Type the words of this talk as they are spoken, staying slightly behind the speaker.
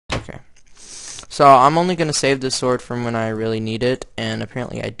So I'm only going to save this sword from when I really need it, and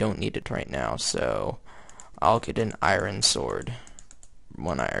apparently I don't need it right now, so I'll get an iron sword.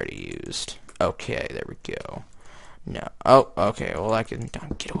 One I already used. Okay, there we go. No. Oh, okay, well I can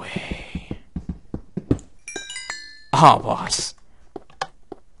get away. Oh, boss.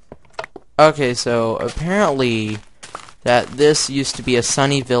 Okay, so apparently that this used to be a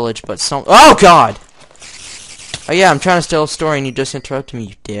sunny village, but oh god! Oh yeah, I'm trying to tell a story and you just interrupted me,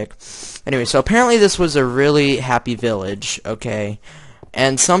 you dick. Anyway, so apparently this was a really happy village, okay?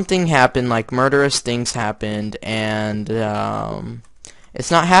 And something happened, like murderous things happened, and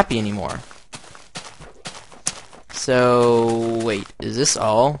it's not happy anymore. So, wait, is this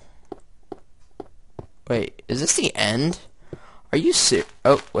all? Wait, is this the end? Are you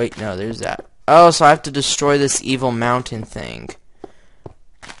oh, wait, no, there's that. Oh, so I have to destroy this evil mountain thing.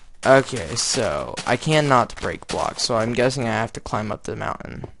 Okay, so I cannot break blocks, so I'm guessing I have to climb up the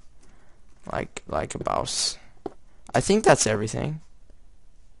mountain. Like a boss. I think that's everything.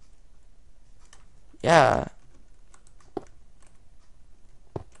 Yeah.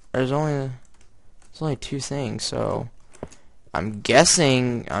 There's only two things, so I'm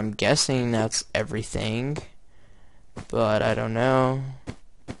guessing that's everything. But I don't know.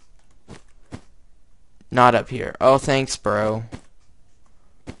 Not up here. Oh, thanks, bro.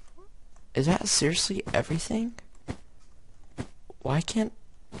 Is that seriously everything? Why can't...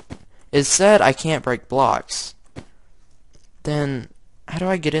 It said I can't break blocks. Then, how do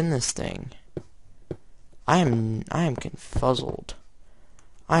I get in this thing? I am confuzzled.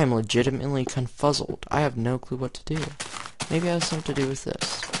 I am legitimately confuzzled. I have no clue what to do. Maybe it has something to do with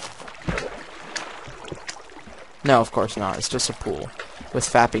this. No, of course not. It's just a pool with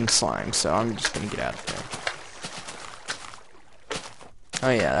fapping slime, so I'm just gonna get out of there.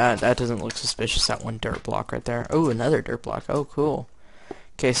 Oh yeah, that doesn't look suspicious, that one dirt block right there. Oh, another dirt block. Oh, cool.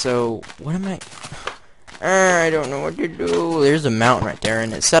 Okay, so, what am I... I don't know what to do. There's a mountain right there,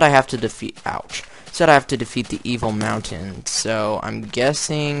 and it said I have to defeat... Ouch. It said I have to defeat the evil mountain, so I'm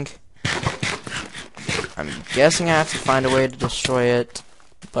guessing... I have to find a way to destroy it,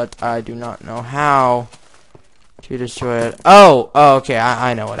 but I do not know how to destroy it. Oh, okay,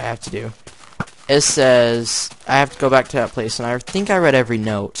 I know what I have to do. It says I have to go back to that place, and I think I read every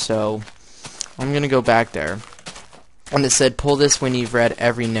note, so I'm gonna go back there. And it said, pull this when you've read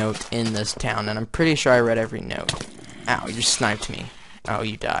every note in this town, and I'm pretty sure I read every note. Ow, you just sniped me. Oh,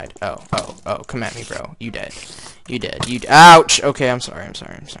 you died. Oh, come at me, bro. You dead. You dead. Ouch! Okay, I'm sorry.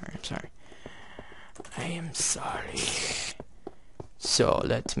 I am sorry. So,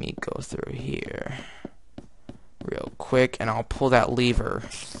 let me go through here real quick, and I'll pull that lever.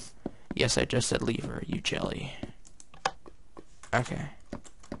 Yes, I just said lever, you jelly. Okay.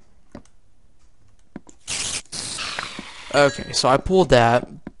 Okay, so I pulled that.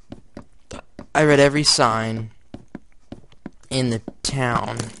 I read every sign in the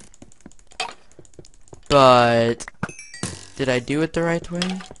town. But did I do it the right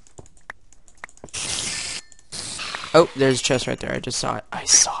way? Oh, there's a chest right there. I just saw it. I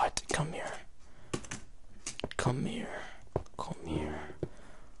saw it. Come here. Come here. Come here.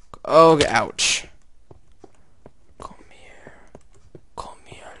 Oh, ouch. Come here. Come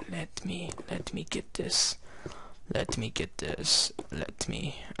here. Let me get this. Let me get this.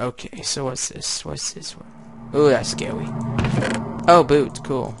 Okay, so what's this? Oh, that's scary. Oh, boots.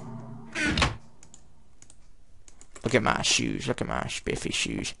 Cool. Look at my shoes. Look at my spiffy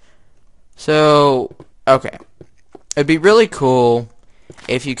shoes. So, okay. It'd be really cool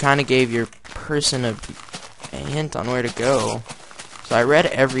if you kind of gave your person a hint on where to go. So I read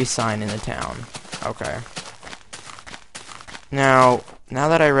every sign in the town. Okay. Now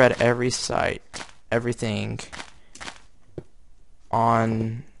that I read everything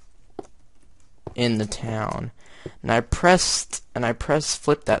in the town, and I pressed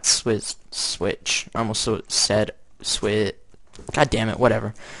flip that switch. I almost said switch. God damn it,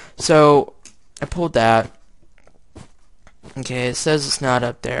 whatever. So I pulled that. Okay, it says it's not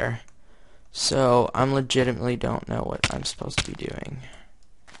up there. So I'm legitimately don't know what I'm supposed to be doing.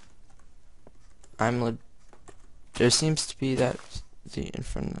 There seems to be that in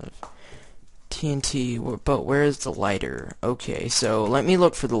front of TNT, but where is the lighter? Okay, so let me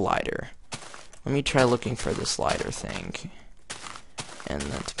look for the lighter. Let me try looking for this lighter thing. And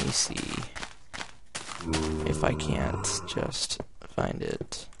let me see if I can't just find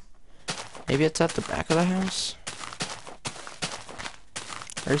it. Maybe it's at the back of the house?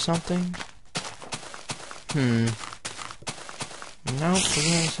 Or something? No, it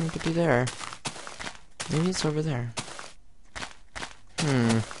doesn't seem to be there. Maybe it's over there.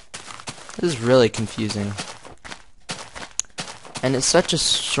 This is really confusing. And it's such a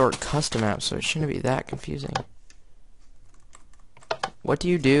short custom map, so it shouldn't be that confusing. What do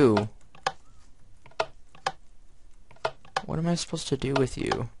you do? What am I supposed to do with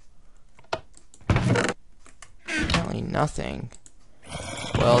you? Apparently nothing.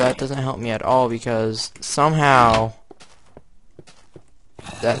 Well, that doesn't help me at all because somehow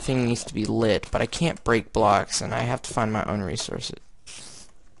that thing needs to be lit, but I can't break blocks and I have to find my own resources.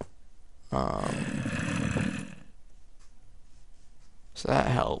 So that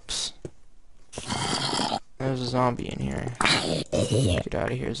helps. There's a zombie in here. Get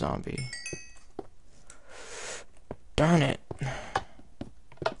out of here, zombie. Darn it.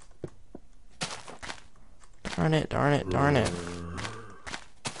 Darn it, darn it, darn it.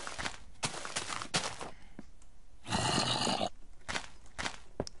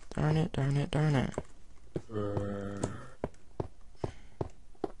 Darn it, darn it, darn it.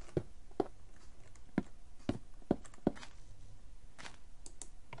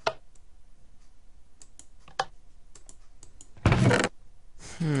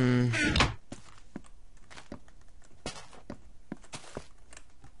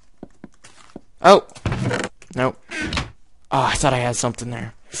 Oh! Nope. Oh, I thought I had something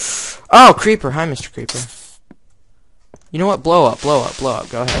there. Oh, Creeper. Hi, Mr. Creeper. You know what? Blow up, blow up, blow up.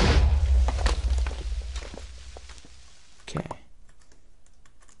 Go ahead. Okay.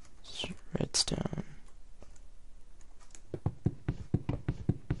 Redstone.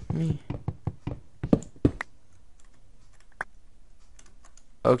 Me.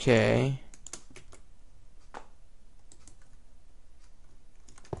 Okay.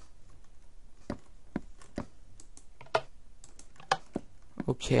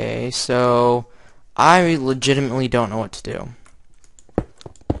 Okay, so I legitimately don't know what to do.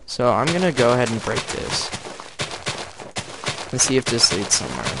 So I'm gonna go ahead and break this and see if this leads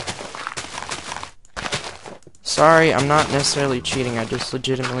somewhere. Sorry, I'm not necessarily cheating, I just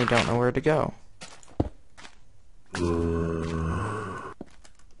legitimately don't know where to go.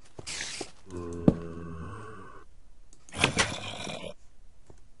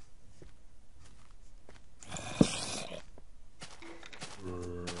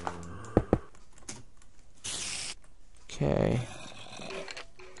 Okay.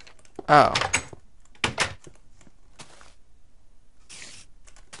 Oh.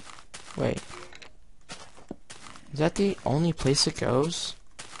 Wait. Is that the only place it goes?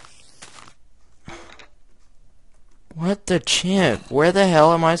 What the chimp? Where the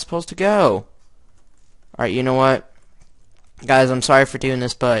hell am I supposed to go? Alright, you know what? Guys, I'm sorry for doing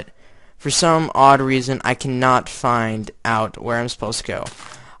this, but for some odd reason, I cannot find out where I'm supposed to go.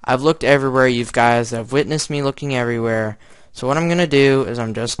 I've looked everywhere, you guys have witnessed me looking everywhere. So what I'm gonna do is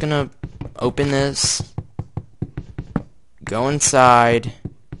I'm just gonna open this, go inside,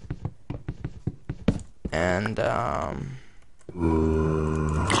 and go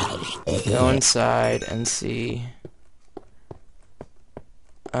inside and see.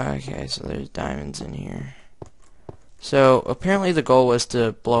 Okay, so there's diamonds in here. So apparently the goal was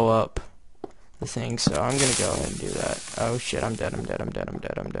to blow up the thing, so I'm gonna go ahead and do that. Oh shit, I'm dead, I'm dead, I'm dead, I'm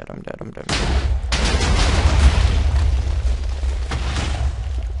dead, I'm dead, I'm dead, I'm dead.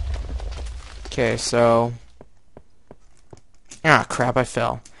 Okay, so ah crap, I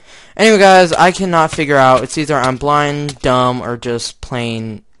fell. Anyway guys, I cannot figure out, it's either I'm blind, dumb, or just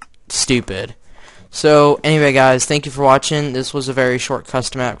plain stupid. So anyway guys, thank you for watching. This was a very short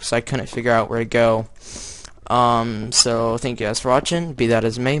custom map because I couldn't figure out where to go. So thank you guys for watching. Be that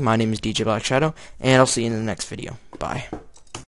as it may, my name is DJ Black Shadow, and I'll see you in the next video. Bye.